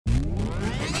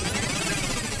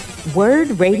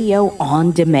WURD Radio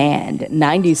on Demand,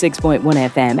 96.1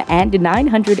 FM and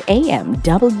 900 AM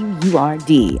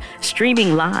WURD.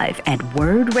 Streaming live at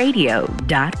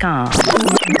wordradio.com.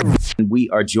 We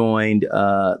are joined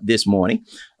this morning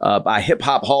by Hip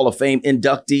Hop Hall of Fame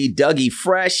inductee Dougie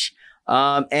Fresh.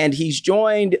 And he's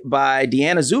joined by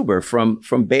Deanna Zuber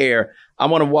from Bear. I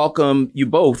want to welcome you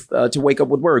both to Wake Up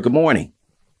with Word. Good morning.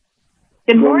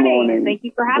 Good morning. Thank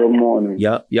you for having us. Good morning.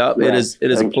 Yep. Yeah, it is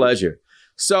a pleasure.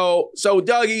 So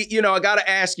Dougie, I got to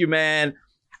ask you, man,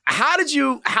 how did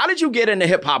you get into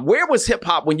hip hop? Where was hip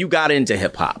hop when you got into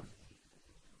hip hop?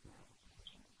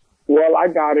 Well, I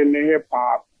got into hip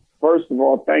hop. First of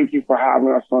all, thank you for having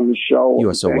us on the show. You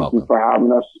are so welcome. Thank you for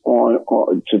having us on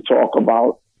to talk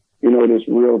about, this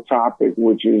real topic,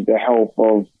 which is the health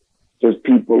of just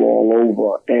people all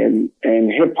over. And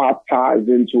hip hop ties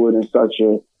into it in such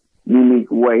a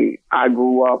unique way. I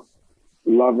grew up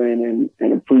loving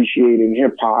and appreciating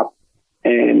hip hop.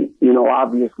 And,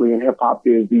 obviously in hip hop,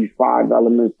 there's these 5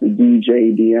 elements: the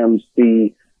DJ, the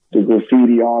MC, the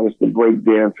graffiti artist, the break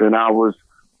dancer. And I was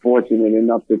fortunate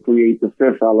enough to create the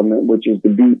 5th element, which is the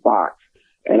beatbox.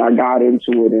 And I got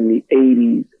into it in the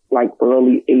 80s, like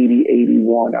early 80,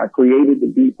 81. I created the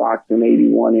beatbox in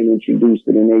 81 and introduced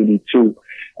it in 82.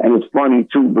 And it's funny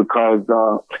too, because,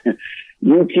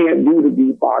 you can't do the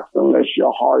beatbox unless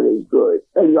your heart is good,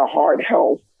 and your heart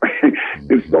health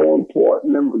is so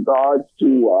important in regards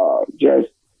to just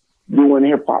doing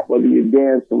hip hop, whether you're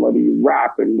dancing, whether you're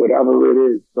rapping, whatever it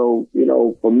is. So,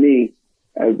 for me,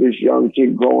 as this young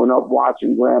kid growing up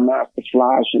watching Grandmaster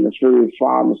Flash and the Furious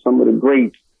Five and some of the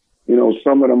greats,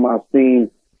 some of them I've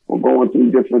seen were going through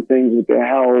different things with their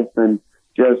health, and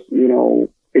just,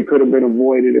 it could have been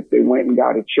avoided if they went and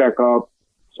got a checkup.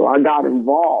 So I got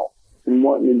involved in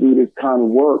wanting to do this kind of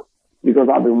work because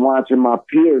I've been watching my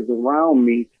peers around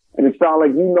me, and it sounds like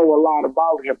you know a lot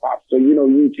about hip hop. So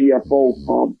UTFO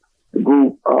from the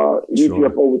group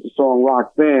UTFO with the song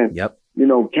Roxanne. Yep.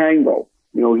 Kango.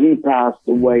 He passed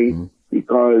away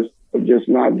because of just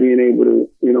not being able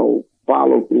to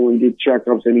follow through and get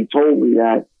checkups. And he told me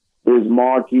that there's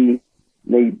Marky,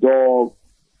 Nate Dogg,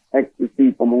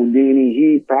 Ecstasy from Houdini.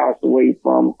 He passed away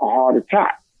from a heart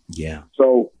attack. Yeah.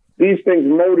 So these things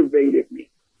motivated me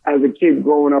as a kid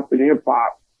growing up in hip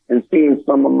hop and seeing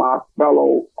some of my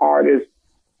fellow artists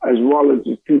as well as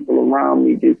just people around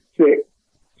me get sick.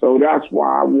 So that's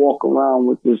why I walk around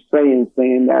with this saying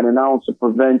that an ounce of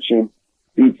prevention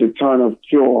beats a ton of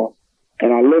cure.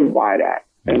 And I live by that.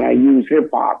 And I use hip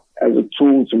hop as a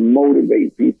tool to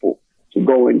motivate people to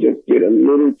go and just get a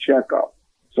little checkup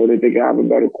so that they can have a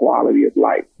better quality of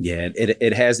life. Yeah,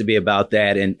 it has to be about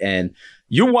that. And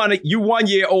you 1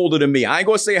 year older than me. I ain't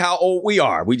gonna say how old we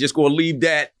are. We just gonna leave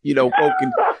that, folk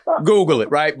can Google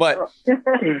it, right? But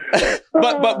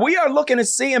but we are looking and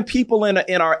seeing people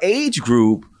in our age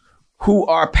group who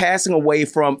are passing away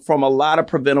from a lot of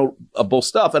preventable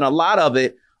stuff, and a lot of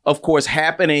it, of course,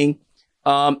 happening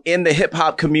in the hip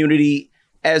hop community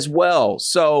as well.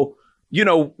 So,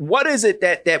 what is it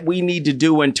that we need to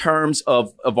do in terms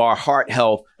of our heart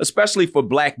health, especially for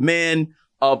Black men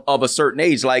of a certain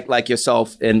age, like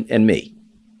yourself and me?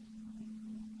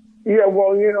 Yeah,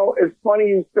 well, it's funny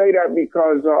you say that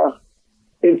because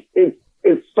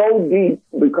it's so deep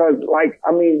because,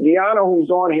 Deanna,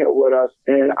 who's on here with us,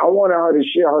 and I wanted her to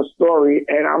share her story,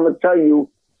 and I'm going to tell you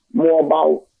more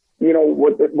about,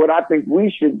 what I think we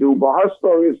should do. But her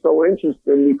story is so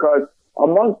interesting because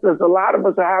amongst us, a lot of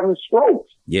us are having strokes.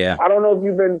 Yeah. I don't know if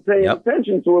you've been paying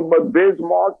attention to it, but Biz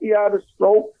Markie had a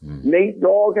stroke. Nate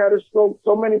Dogg had a stroke.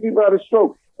 So many people had a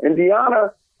stroke. And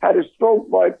Deanna had a stroke,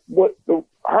 but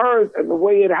hers and the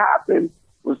way it happened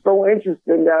was so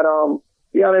interesting that,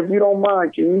 Deanna, if you don't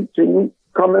mind, can you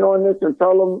come in on this and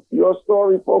tell them your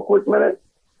story for a quick minute?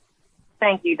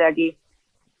 Thank you, Dougie.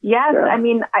 Yes, yeah. I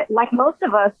mean, like most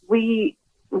of us, we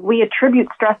attribute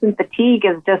stress and fatigue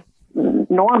as just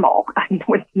normal.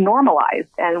 It's normalized,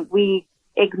 and we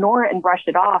ignore it and brush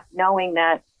it off, knowing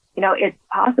that, it's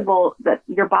possible that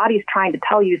your body's trying to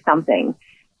tell you something.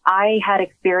 I had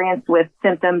experience with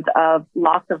symptoms of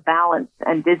loss of balance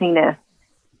and dizziness.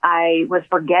 I was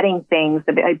forgetting things.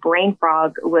 My brain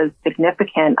fog was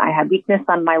significant. I had weakness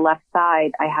on my left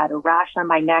side. I had a rash on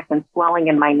my neck and swelling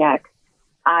in my neck.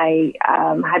 I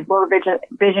had blurred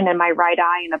vision in my right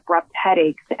eye and abrupt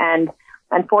headaches, and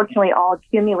unfortunately all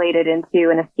accumulated into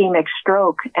an ischemic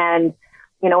stroke. And,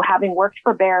 having worked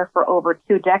for Bear for over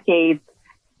 2 decades,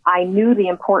 I knew the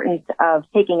importance of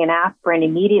taking an aspirin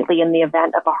immediately in the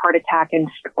event of a heart attack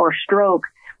or stroke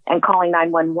and calling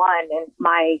 911. And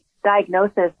my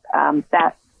diagnosis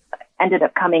that ended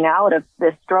up coming out of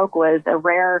this stroke was a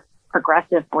rare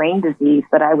progressive brain disease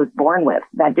that I was born with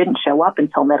that didn't show up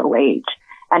until middle age.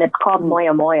 And it's called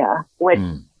moya moya, which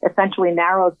essentially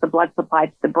narrows the blood supply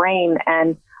to the brain.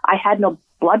 And I had no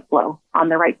blood flow on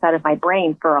the right side of my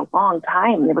brain for a long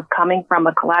time. It was coming from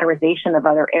a collateralization of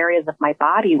other areas of my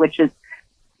body, which is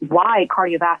why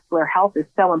cardiovascular health is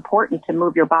so important, to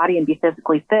move your body and be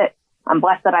physically fit. I'm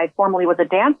blessed that I formerly was a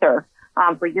dancer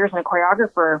for years and a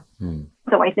choreographer.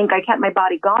 So I think I kept my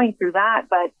body going through that.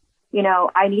 But, you know,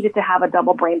 I needed to have a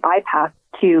double brain bypass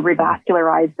to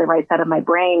revascularize the right side of my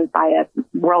brain by a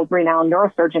world-renowned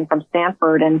neurosurgeon from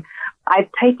Stanford. And I've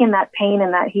taken that pain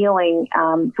and that healing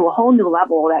to a whole new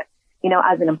level that, you know,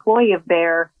 as an employee of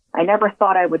Bayer, I never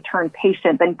thought I would turn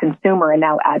patient, then consumer, and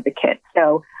now advocate.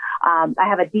 So I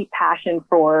have a deep passion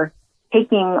for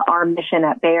taking our mission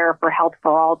at Bayer for Health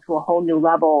for All to a whole new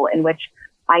level, in which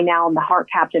I now am the heart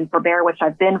captain for Bayer, which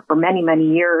I've been for many,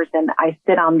 many years. And I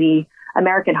sit on the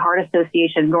American Heart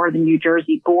Association Northern New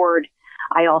Jersey board.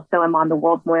 I also am on the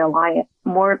World Moya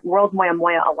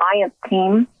Moya Alliance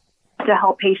team to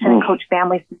help patient and coach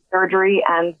families through surgery.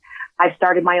 And I've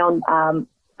started my own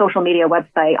social media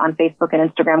website on Facebook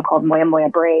and Instagram called Moya Moya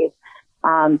Brave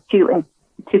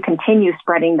to continue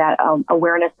spreading that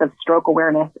awareness of stroke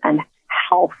awareness and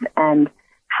health and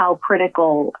how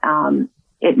critical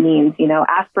it means. You know,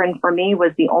 aspirin for me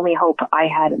was the only hope I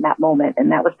had in that moment.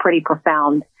 And that was pretty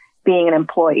profound, being an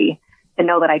employee, to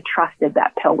know that I trusted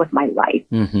that pill with my life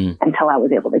until I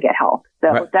was able to get help.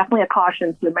 So definitely a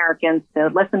caution to Americans to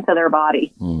listen to their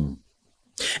body.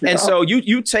 And so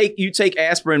you take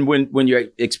aspirin when you're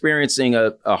experiencing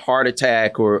a heart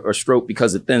attack or stroke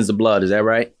because it thins the blood. Is that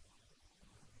right?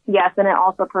 Yes, and it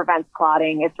also prevents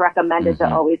clotting. It's recommended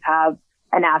to always have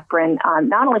an aspirin,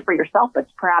 not only for yourself, but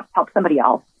to perhaps help somebody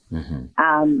else.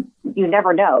 You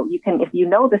never know. You can, if you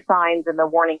know the signs and the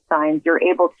warning signs, you're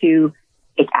able to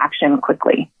take action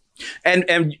quickly.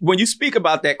 And when you speak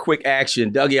about that quick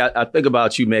action, Dougie, I think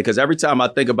about you, man, because every time I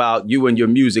think about you and your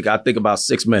music, I think about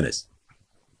 6 minutes.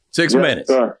 6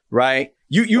 minutes, right?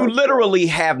 You literally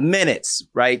have minutes,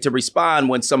 right, to respond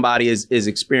when somebody is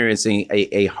experiencing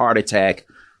a heart attack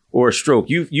or a stroke.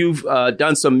 You've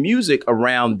done some music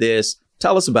around this.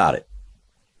 Tell us about it.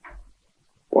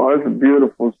 Well, it's a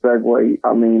beautiful segue.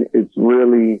 I mean, it's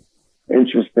really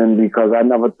interesting because I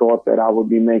never thought that I would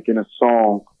be making a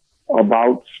song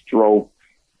about stroke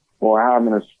or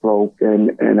having a stroke.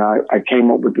 And I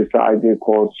came up with this idea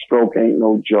called Stroke Ain't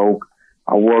No Joke.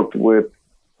 I worked with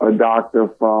a doctor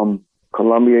from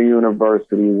Columbia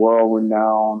University,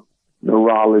 world-renowned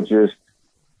neurologist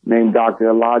named Dr.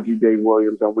 Elijah Day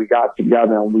Williams, and we got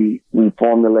together and we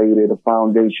formulated a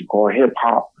foundation called Hip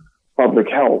Hop Public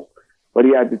Health. But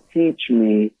he had to teach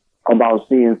me about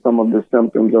seeing some of the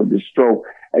symptoms of the stroke.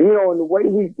 And, you know, in the way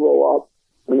we grow up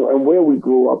and where we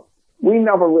grew up, we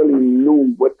never really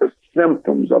knew what the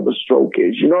symptoms of a stroke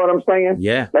is. You know what I'm saying?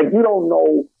 Yeah. Like, you don't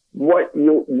know what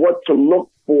to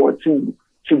look for to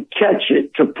catch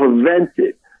it, to prevent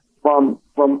it from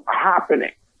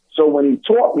happening. So when he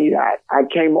taught me that, I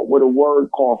came up with a word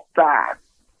called FAST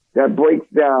that breaks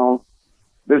down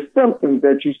the symptoms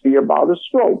that you see about a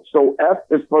stroke. So F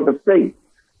is for the face.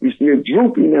 You see a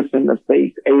droopiness in the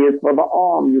face. A is for the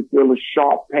arm. You feel a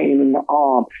sharp pain in the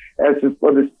arm. S is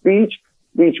for the speech.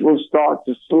 Speech will start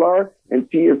to slur. And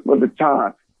T is for the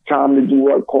time to do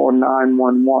what's called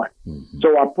 911.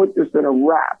 So I put this in a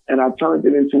rap and I turned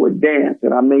it into a dance,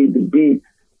 and I made the beat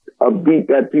a beat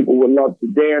that people would love to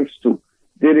dance to.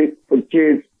 Did it for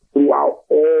kids throughout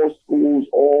all schools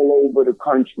all over the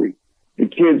country. The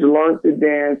kids learned to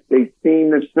dance. They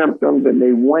seen the symptoms and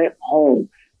they went home,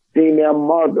 seen their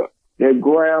mother, their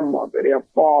grandmother, their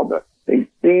father. They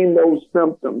seen those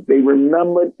symptoms. They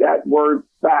remembered that word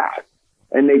fast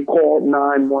and they called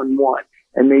 911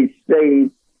 and they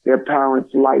saved their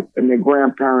parents' life and their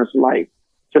grandparents' life.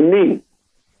 To me,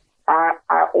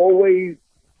 I always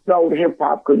felt hip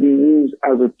hop could be used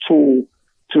as a tool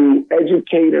to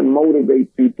educate and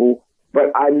motivate people,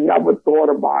 but I never thought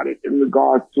about it in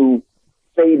regards to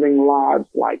saving lives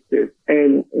like this.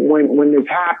 And when this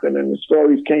happened and the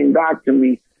stories came back to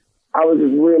me, I was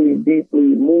just really deeply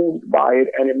moved by it,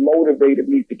 and it motivated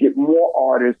me to get more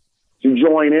artists to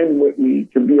join in with me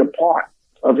to be a part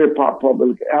of Hip Hop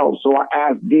Public Health. So I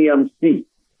asked DMC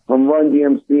from Run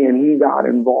DMC, and he got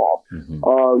involved.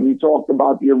 You talked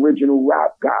about the original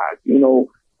rap guys, you know,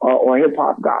 or hip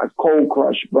hop guys, Cold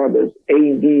Crush Brothers,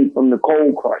 AD from the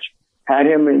Cold Crush, had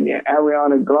him in there,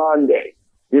 Ariana Grande,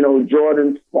 you know,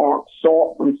 Jordan Sparks,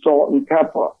 Salt from Salt and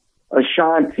Pepper,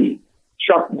 Ashanti,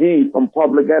 Chuck D from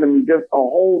Public Enemy, just a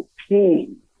whole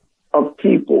team of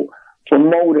people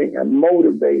promoting and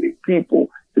motivating people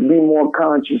to be more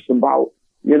conscious about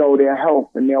their health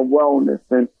and their wellness.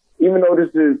 And even though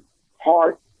this is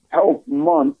Heart Health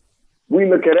Month, we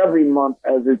look at every month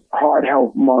as it's Heart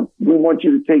Health Month. We want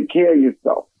you to take care of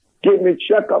yourself. Getting a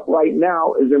checkup right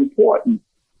now is important,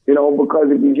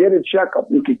 because if you get a checkup,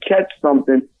 you can catch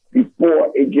something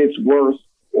before it gets worse,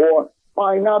 or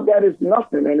find out that it's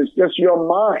nothing and it's just your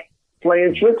mind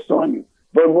playing tricks on you.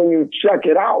 But when you check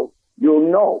it out, you'll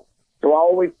know. So I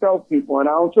always tell people, an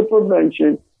ounce of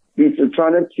prevention beats a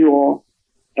ton of cure.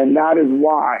 And that is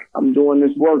why I'm doing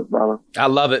this work, brother. I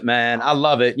love it, man. I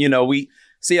love it. We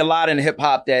see a lot in hip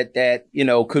hop that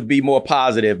could be more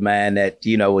positive, man, that,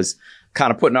 is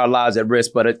kind of putting our lives at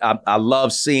risk. But I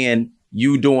love seeing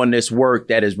you doing this work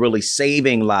that is really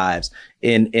saving lives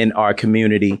in our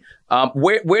community.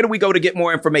 Where do we go to get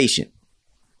more information?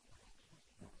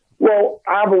 Well,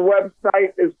 I have a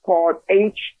website. It's called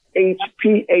hhph.org.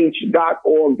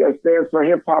 That stands for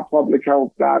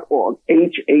hiphoppublichealth.org.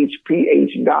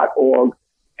 hhph.org.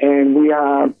 And we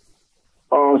have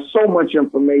so much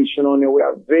information on there. We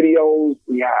have videos,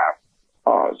 we have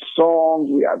songs,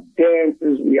 we have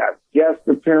dances, we have guest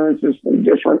appearances from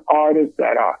different artists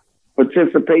that are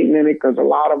participating in it, because a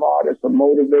lot of artists are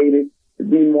motivated to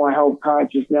be more health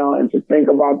conscious now and to think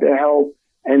about their health.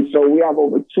 And so we have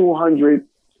over 200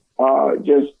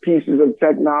 just pieces of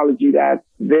technology that's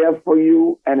there for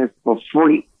you, and it's for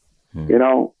free.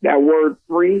 That word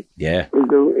free is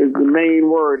the main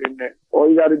word in there. All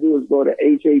you got to do is go to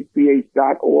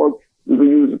hhph.org. You can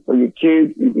use it for your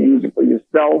kids. You can use it for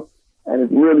yourself. And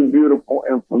it's really beautiful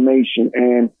information.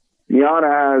 And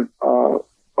Deanna has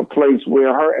a place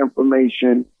where her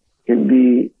information can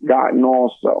be gotten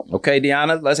also. Okay,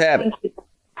 Deanna, let's have it.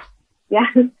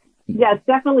 Yes,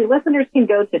 definitely. Listeners can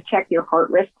go to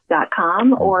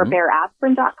checkyourheartrisk.com or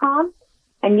bearaspirin.com,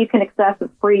 and you can access a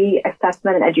free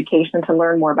assessment and education to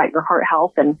learn more about your heart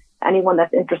health. And anyone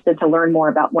that's interested to learn more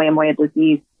about Moya Moya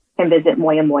disease can visit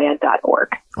moyamoya.org.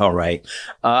 All right.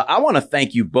 I want to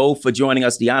thank you both for joining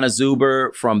us. Deanna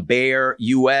Zuber from Bayer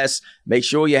US. Make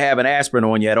sure you have an aspirin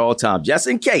on you at all times, just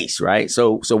in case, right?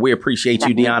 So we appreciate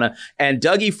you, Deanna. And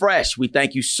Dougie Fresh, we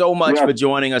thank you so much for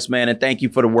joining us, man. And thank you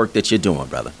for the work that you're doing,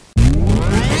 brother.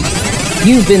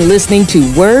 You've been listening to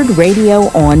WURD Radio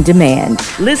On Demand.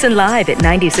 Listen live at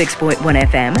 96.1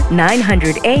 FM,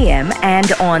 900 AM,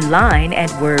 and online at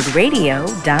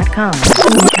wordradio.com.